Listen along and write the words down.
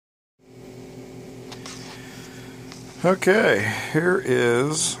Okay, here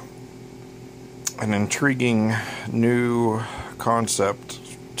is an intriguing new concept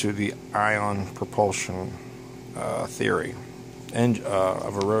to the ion propulsion theory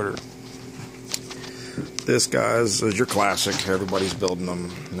of a rotor. This, guys, is your classic. Everybody's building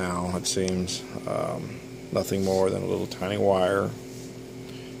them now, it seems. Nothing more than a little tiny wire.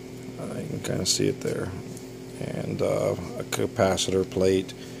 You can kind of see it there. And a capacitor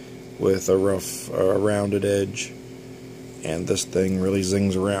plate with a rounded edge. And this thing really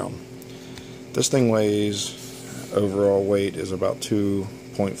zings around. This thing weighs, overall weight is about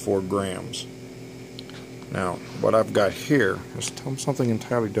 2.4 grams. Now, what I've got here is something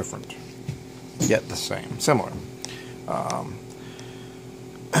entirely different, yet the same, similar.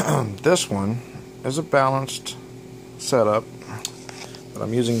 This one is a balanced setup, but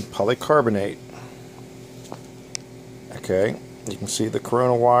I'm using polycarbonate. Okay, you can see the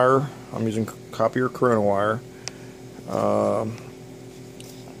corona wire. I'm using copper corona wire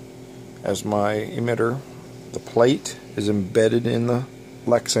as my emitter. The plate is embedded in the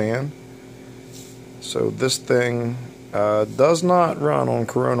Lexan, so this thing does not run on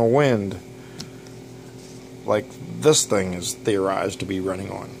corona wind like this thing is theorized to be running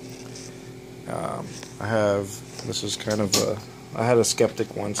on. This is kind of I had a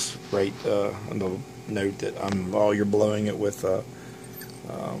skeptic once write in the note that you're blowing it with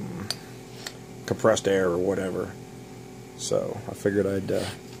compressed air or whatever. So I figured I'd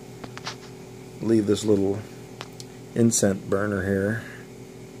leave this little incense burner here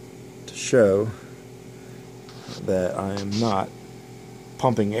to show that I am not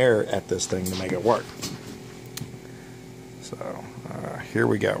pumping air at this thing to make it work. So here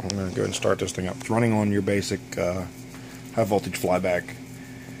we go. I'm going to go and start this thing up. It's running on your basic high voltage flyback.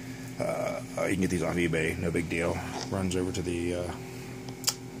 You can get these off eBay, no big deal. Runs over to the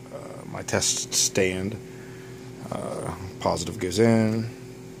my test stand. Positive goes in,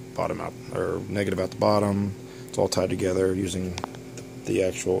 bottom out, or negative out the bottom. It's all tied together using the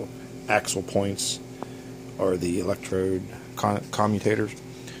actual axle points or the electrode commutators,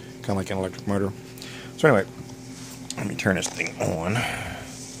 kind of like an electric motor. So anyway, let me turn this thing on.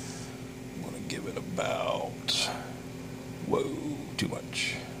 I'm going to give it about, whoa, too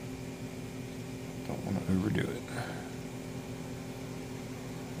much. Don't want to overdo it.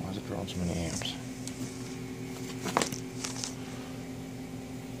 Why is it drawing so many amps?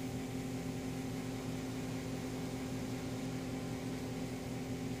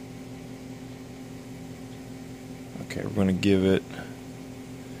 Okay, we're going to give it,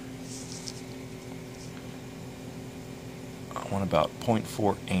 I want about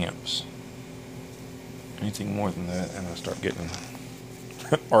 0.4 amps. Anything more than that and I start getting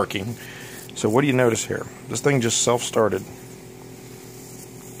arcing. So what do you notice here? This thing just self-started.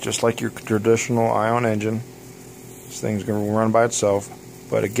 Just like your traditional ion engine. This thing's going to run by itself.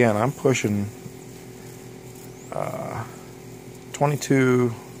 But again, I'm pushing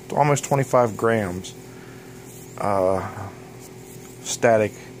 22 to almost 25 grams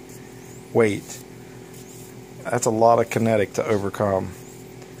static weight. That's a lot of kinetic to overcome,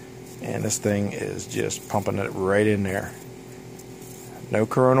 and this thing is just pumping it right in there. No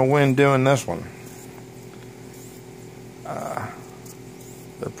corona wind doing this one.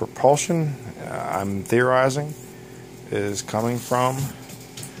 The propulsion, I'm theorizing, is coming from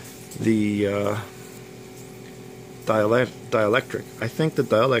the dielectric. I think the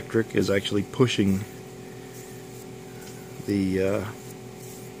dielectric is actually pushing the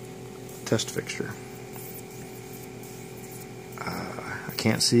test fixture. I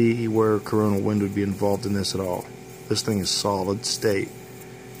can't see where corona wind would be involved in this at all. This thing is solid state.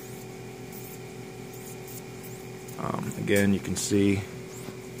 Again, you can see,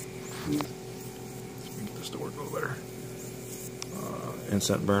 let's make this to work a little better.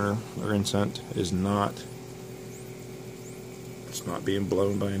 Incense burner or incense is not, it's not being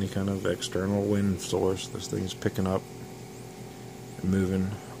blown by any kind of external wind source. This thing's picking up and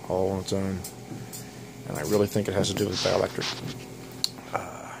moving all on its own, and I really think it has to do with dielectric.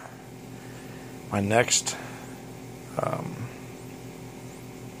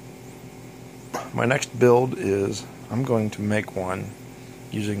 My next build is I'm going to make one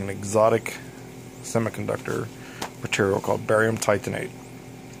using an exotic semiconductor material called barium titanate.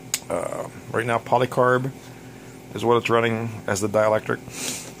 Right now, polycarb is what it's running as the dielectric.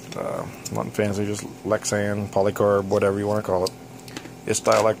 Nothing fancy, just Lexan, polycarb, whatever you want to call it. Its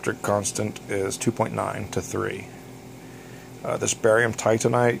dielectric constant is 2.9 to 3. This barium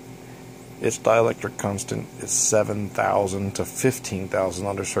titanate, its dielectric constant is 7,000 to 15,000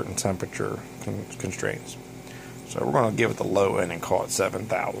 under certain temperature constraints. So we're going to give it the low end and call it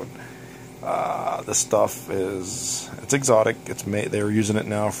 7,000. This stuff it's exotic. They're using it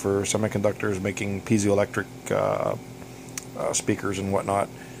now for semiconductors, making piezoelectric speakers and whatnot.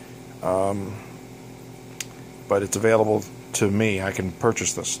 But it's available to me. I can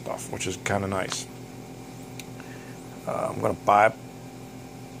purchase this stuff, which is kind of nice. I'm going to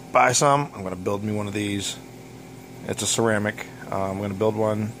buy some. I'm going to build me one of these. It's a ceramic. I'm going to build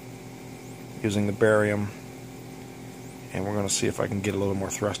one using the barium, and we're going to see if I can get a little more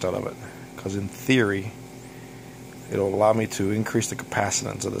thrust out of it, because in theory it'll allow me to increase the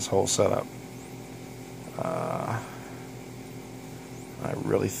capacitance of this whole setup. I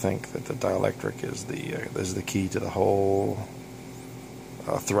really think that the dielectric is the key to the whole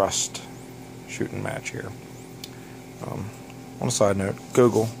thrust shooting match here. On a side note,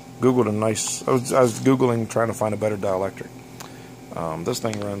 Googled a nice. I was Googling trying to find a better dielectric. This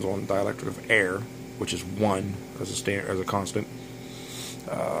thing runs on dielectric of air, which is 1 as a constant.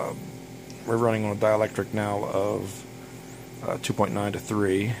 We're running on a dielectric now of 2.9 to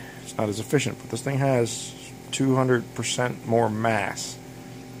 3. It's not as efficient, but this thing has 200% more mass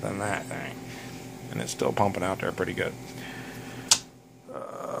than that thing, and it's still pumping out there pretty good.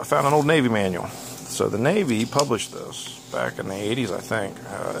 I found an old Navy manual. So the Navy published this back in the 80s, I think.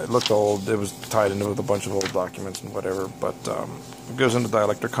 It looked old. It was tied into with a bunch of old documents and whatever, but it goes into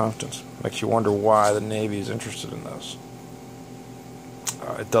dielectric constants. Makes you wonder why the Navy is interested in this.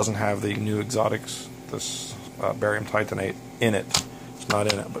 It doesn't have the new exotics, this barium titanate, in it. It's not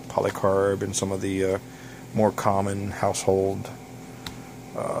in it, but polycarb and some of the more common household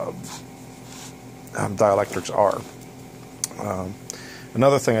dielectrics are.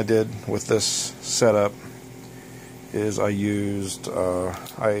 Another thing I did with this setup is I used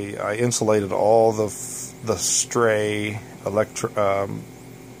I insulated all the stray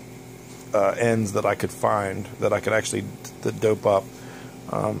ends that I could find that I could actually dope up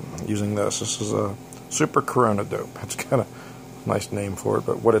using this. This is a super corona dope. It's kind of a nice name for it,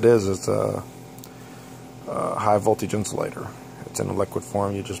 but what it is, it's a high voltage insulator. It's in a liquid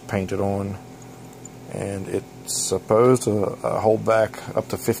form. You just paint it on, and it's supposed to hold back up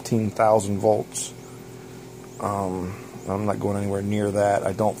to 15,000 volts. I'm not going anywhere near that.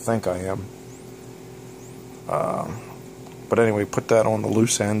 I don't think I am. But anyway, put that on the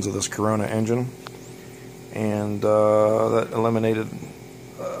loose ends of this Corona engine, and that eliminated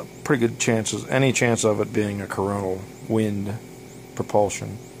pretty good chances, any chance of it being a coronal wind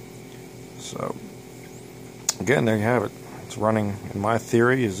propulsion. So again, there you have it. It's running, in my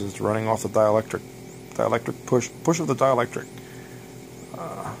theory, it's running off the dielectric push of the dielectric.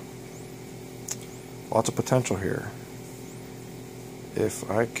 Lots of potential here. If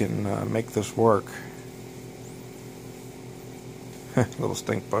I can make this work. Little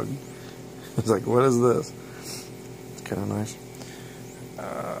stink bug. It's like, what is this? It's kind of nice.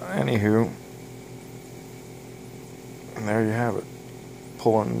 Anywho, and there you have it.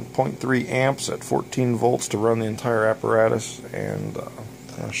 Pulling 0.3 amps at 14 volts to run the entire apparatus, and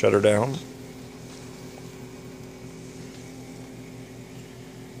I'll shut her down.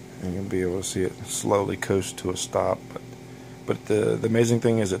 And you'll be able to see it slowly coast to a stop. But the amazing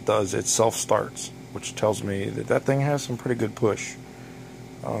thing is it self-starts, which tells me that thing has some pretty good push.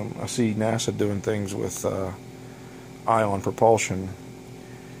 I see NASA doing things with ion propulsion,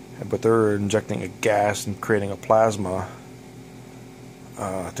 but they're injecting a gas and creating a plasma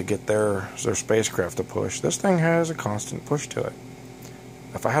to get their spacecraft to push. This thing has a constant push to it.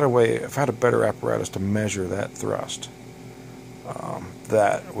 If I had a better apparatus to measure that thrust,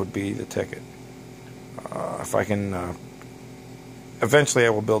 that would be the ticket. If I can, eventually I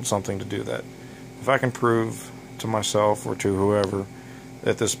will build something to do that. If I can prove to myself or to whoever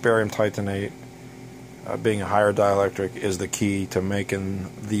that this barium titanate, being a higher dielectric, is the key to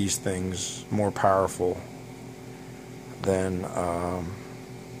making these things more powerful, then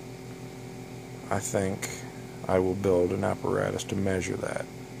I think I will build an apparatus to measure that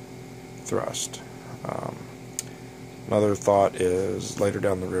thrust. Another thought is, later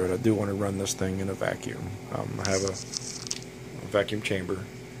down the road, I do want to run this thing in a vacuum. I have a vacuum chamber.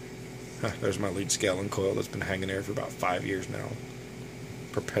 There's my lead scale coil that's been hanging there for about 5 years now.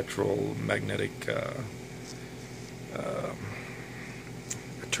 Perpetual magnetic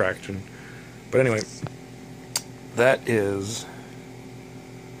attraction. But anyway, that is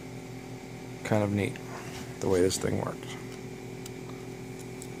kind of neat, the way this thing works.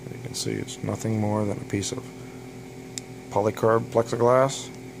 You can see it's nothing more than a piece of polycarb plexiglass.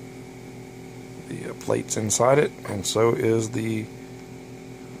 The plate's inside it, and so is the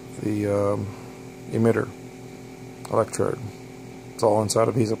emitter electrode. It's all inside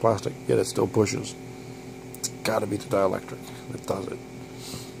a piece of plastic, yet it still pushes. It's got to be the dielectric that does it.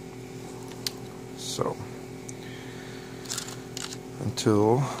 So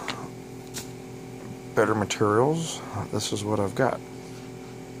until better materials, this is what I've got.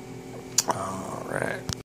 Alright.